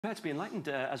Prepare to be enlightened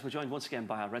as we're joined once again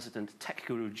by our resident tech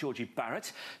guru, Georgie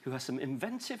Barrat, who has some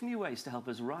inventive new ways to help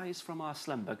us rise from our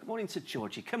slumber. Good morning to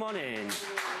Georgie. Come on in.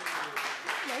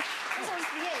 Hello. This one's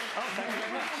for you. Oh, thank you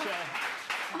very much.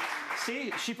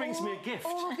 See, she brings me a gift.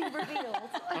 All will be revealed.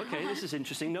 OK, this is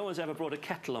interesting. No one's ever brought a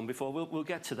kettle on before. We'll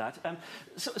get to that.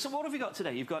 So what have you got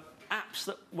today? You've got apps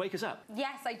that wake us up.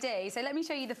 Yes, I do. So let me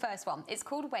show you the first one. It's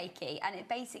called Wakey, and it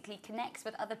basically connects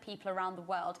with other people around the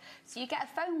world. So you get a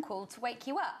phone call to wake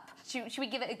you up. Should we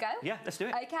give it a go? Yeah, let's do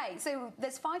it. OK, so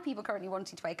there's 5 people currently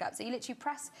wanting to wake up. So you literally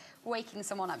press waking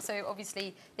someone up. So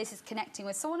obviously this is connecting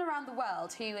with someone around the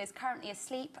world who is currently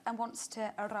asleep and wants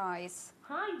to arise.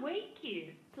 Hi,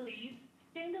 Wakey. Please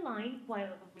stay on the line while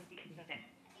we connect.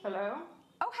 Hello?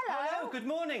 Oh, hello. Hello, good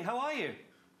morning. How are you?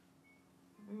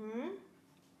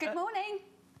 Good morning.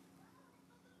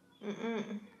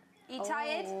 Are you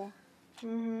tired?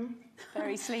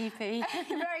 Very sleepy.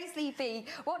 Very sleepy.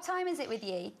 What time is it with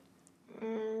you?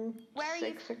 Where are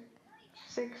you?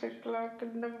 6 o'clock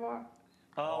in the morning.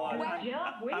 Oh, Good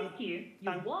job, Wakey.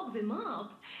 You woke them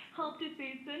up. Hope to see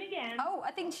you soon again. Oh,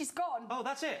 I think she's gone. Oh,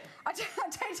 that's it. I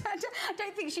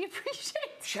don't think she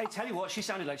appreciates I tell you what, she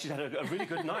sounded like she'd had a really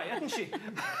good night, hadn't she?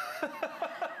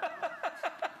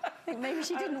 I think maybe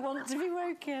she didn't want to be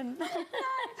woken.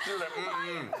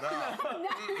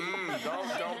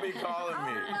 Don't be calling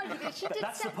me. She did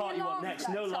That's the set part you want alarm next.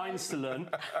 for No that lines to learn.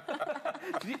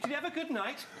 Did you have a good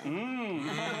night?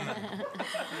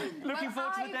 Looking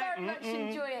forward to the day. I very much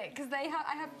enjoy it because I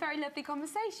have a very lovely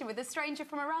conversation with a stranger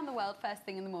from around the world first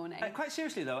thing in the morning. Quite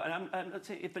seriously, though, and let's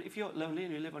say, but if you're lonely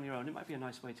and you live on your own, it might be a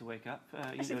nice way to wake up.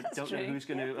 You don't know who's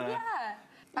going to... Yeah.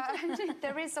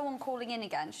 There is someone calling in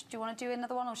again. Do you want to do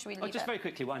another one or should we leave just it? very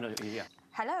quickly, why not? Yeah.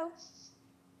 Hello.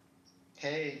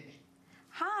 Hey,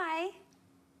 Hi.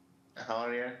 how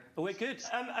are you? Oh, we're good.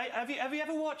 Have you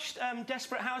ever watched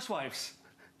Desperate Housewives?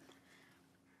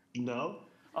 No.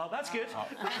 Oh, that's good.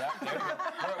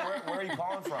 Where are you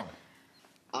calling from?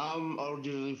 I'm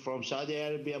originally from Saudi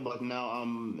Arabia, but now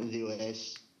I'm in the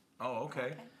US. Oh,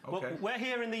 okay. Well, we're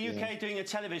here in the UK doing a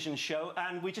television show,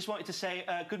 and we just wanted to say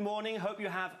good morning. Hope you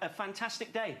have a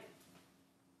fantastic day.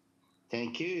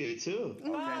 Thank you, you too.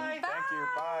 Bye. Thank you.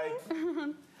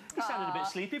 Bye. He sounded a bit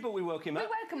sleepy, but we woke him up. We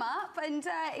woke him up, and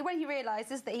when he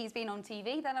realises that he's been on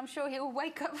TV, then I'm sure he'll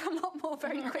wake up a lot more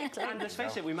very quickly. And let's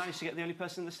face it, we managed to get the only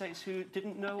person in the States who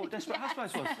didn't know what Desperate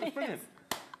Housewives was. It was brilliant.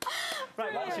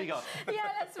 Right, what else have you got? Yeah,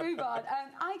 let's move on.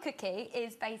 iCookie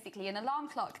is basically an alarm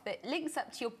clock that links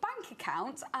up to your bank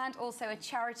account and also a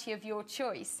charity of your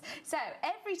choice. So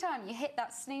every time you hit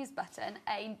that snooze button,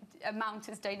 an amount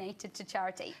is donated to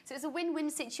charity. So it's a win-win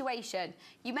situation.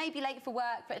 You may be late for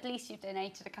work, but at least you've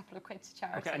donated a couple of quid to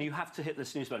charity. OK, and you have to hit the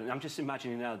snooze button. I'm just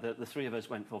imagining now that the 4 of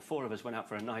us went out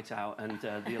for a night out, and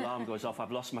the alarm goes off.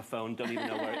 I've lost my phone, don't even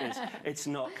know where it is. It's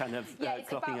not kind of it's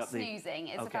clocking about up the... snoozing.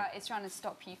 It's trying to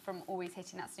stop you from always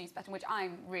hitting that snooze button, which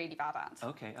I'm really bad at.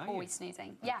 OK, are you? Always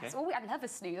snoozing. Okay. Yes, I love a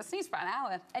snooze. I snooze for an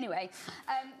hour. Anyway,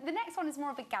 the next one is more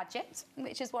of a gadget,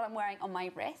 which is what I'm wearing on my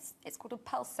wrist. It's called a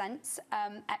Pulse Sense,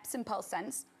 Epson Pulse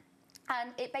Sense.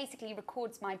 And it basically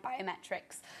records my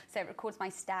biometrics. So it records my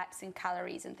steps and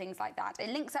calories and things like that. It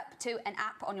links up to an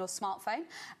app on your smartphone.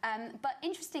 But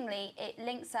interestingly, it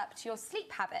links up to your sleep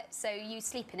habits. So you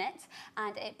sleep in it,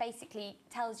 and it basically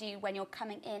tells you when you're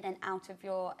coming in and out of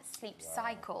your sleep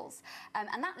cycles.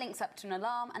 And that links up to an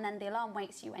alarm, and then the alarm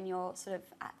wakes you when you're sort of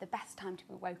at the best time to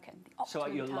be woken. The So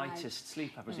at your optimum time. lightest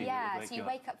sleep, I presume? Yeah, so you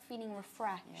wake up feeling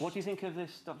refreshed. What do you think of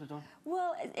this, Dr. Dawn?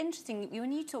 Well, it's interesting.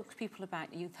 When you talk to people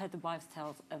about, you've heard the wives'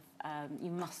 tales of you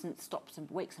mustn't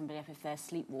wake somebody up if they're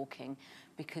sleepwalking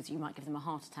because you might give them a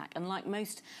heart attack. And like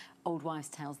most old wives'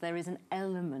 tales, there is an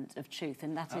element of truth,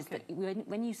 and that is that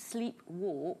when you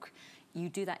sleepwalk, you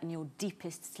do that in your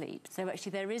deepest sleep. So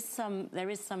actually, there is some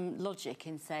logic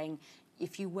in saying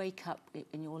if you wake up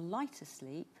in your lighter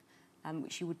sleep,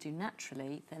 which you would do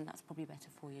naturally, then that's probably better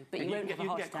for you. But you won't have a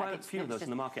heart get attack. quite a few of those in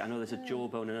the market. I know there's a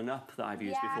Jawbone and an Up that I've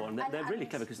used before, and they're really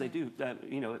clever because they do,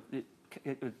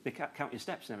 they count your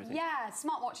steps and everything. Yeah,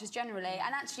 smartwatches generally,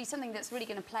 and actually something that's really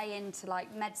going to play into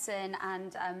like medicine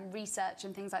and research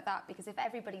and things like that, because if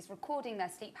everybody's recording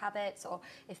their sleep habits, or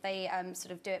if they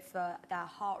sort of do it for their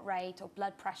heart rate or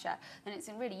blood pressure, then it's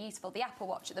really useful. The Apple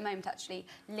Watch at the moment actually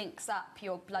links up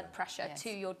your blood pressure to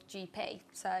your GP.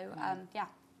 So, yeah,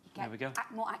 you get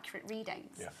more accurate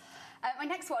readings. Yeah. My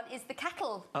next one is the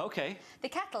kettle. OK. The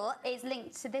kettle is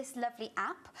linked to this lovely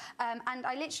app, and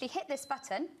I literally hit this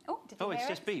button. Oh, did you hear it's it?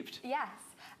 just beeped. Yes.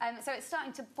 So it's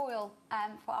starting to boil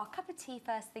for our cup of tea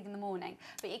first thing in the morning.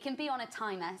 But it can be on a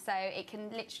timer, so it can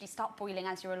literally start boiling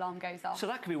as your alarm goes off. So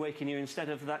that could be waking you instead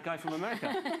of that guy from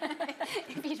America.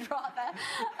 If you'd rather.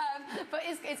 But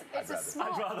it's a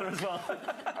smart... I'd rather as well.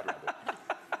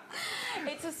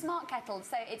 It's a smart kettle,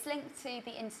 so it's linked to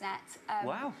the internet.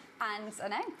 Wow. And I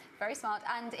know, very smart.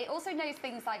 And it also knows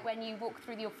things like when you walk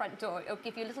through your front door, it'll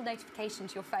give you a little notification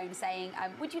to your phone saying,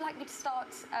 would you like me to start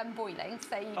boiling?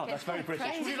 So you can... That's very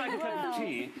British. Would you like a cup of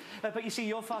tea? But you see,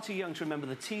 you're far too young to remember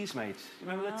the Teas Made.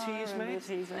 Remember the Teas Made?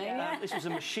 This was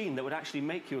a machine that would actually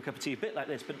make you a cup of tea, a bit like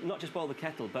this, but not just boil the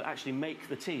kettle, but actually make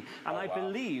the tea. And I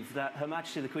believe that Her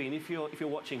Majesty the Queen, if you're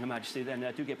watching Her Majesty, then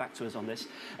do get back to us on this.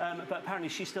 But apparently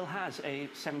she still has a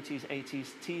 70s, 80s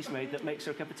Teas Made that makes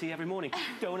her a cup of tea every morning.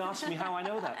 Don't ask me how I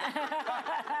know that.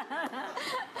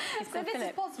 So this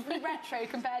is possibly retro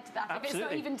compared to that, Absolutely. if it's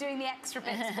not even doing the extra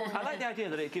bits for you. I like the idea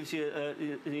that it gives you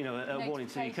a warning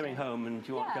to you coming home and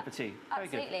you want a cup of tea. Very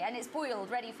absolutely, good. and it's boiled,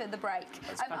 ready for the break.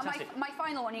 That's fantastic. My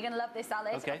final one, you're going to love this,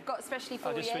 Alice. Okay. I've got especially for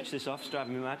you. I'll just switch this off, it's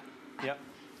driving me mad. Yep.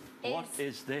 What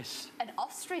is this? An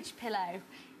ostrich pillow.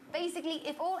 Basically,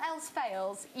 if all else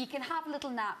fails, you can have a little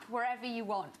nap wherever you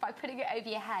want by putting it over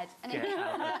your head. And Get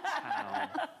out of town.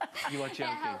 You are joking.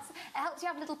 It helps you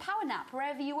have a little power nap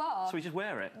wherever you are. So we just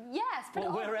wear it? Yes. Put it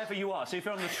on. Wherever you are. So if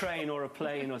you're on the train or a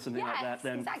plane or something like that,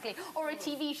 then... exactly. Or a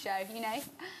TV show, you know.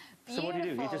 So what do?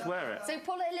 You just wear it? So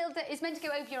pull it a little bit. It's meant to go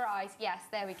over your eyes. Yes,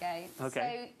 there we go.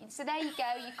 Okay. So there you go.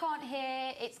 You can't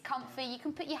hear. It's comfy. You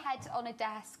can put your head on a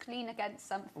desk, lean against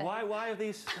something. Why are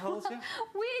these holes here?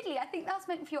 Weirdly, I think that's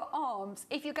meant for your arms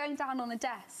if you're going down on a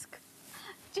desk.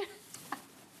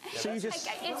 So you just...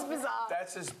 Okay, it's bizarre.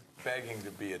 That's just begging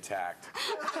to be attacked.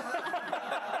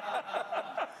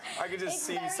 I could just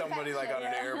see somebody like on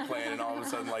an airplane and all of a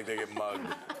sudden like they get mugged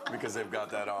because they've got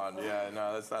that on. Yeah,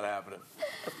 no, that's not happening.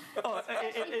 Oh,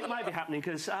 it might be happening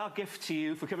because our gift to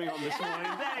you for coming on this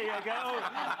morning, there you go.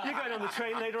 You're going on the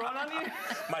train later on, aren't you?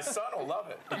 My son will love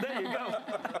it. There you go.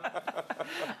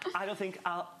 I don't think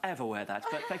I'll ever wear that,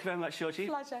 but thank you very much, Georgie.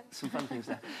 Pleasure. Some fun things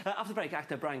there. After the break,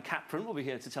 actor Brian Katherine will be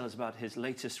here to tell us about his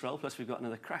latest role, plus we've got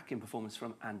another cracking performance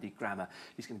from Andy Grammer.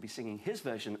 He's going to be singing his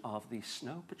version of the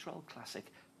Snow Patrol classic.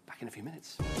 Back in a few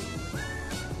minutes.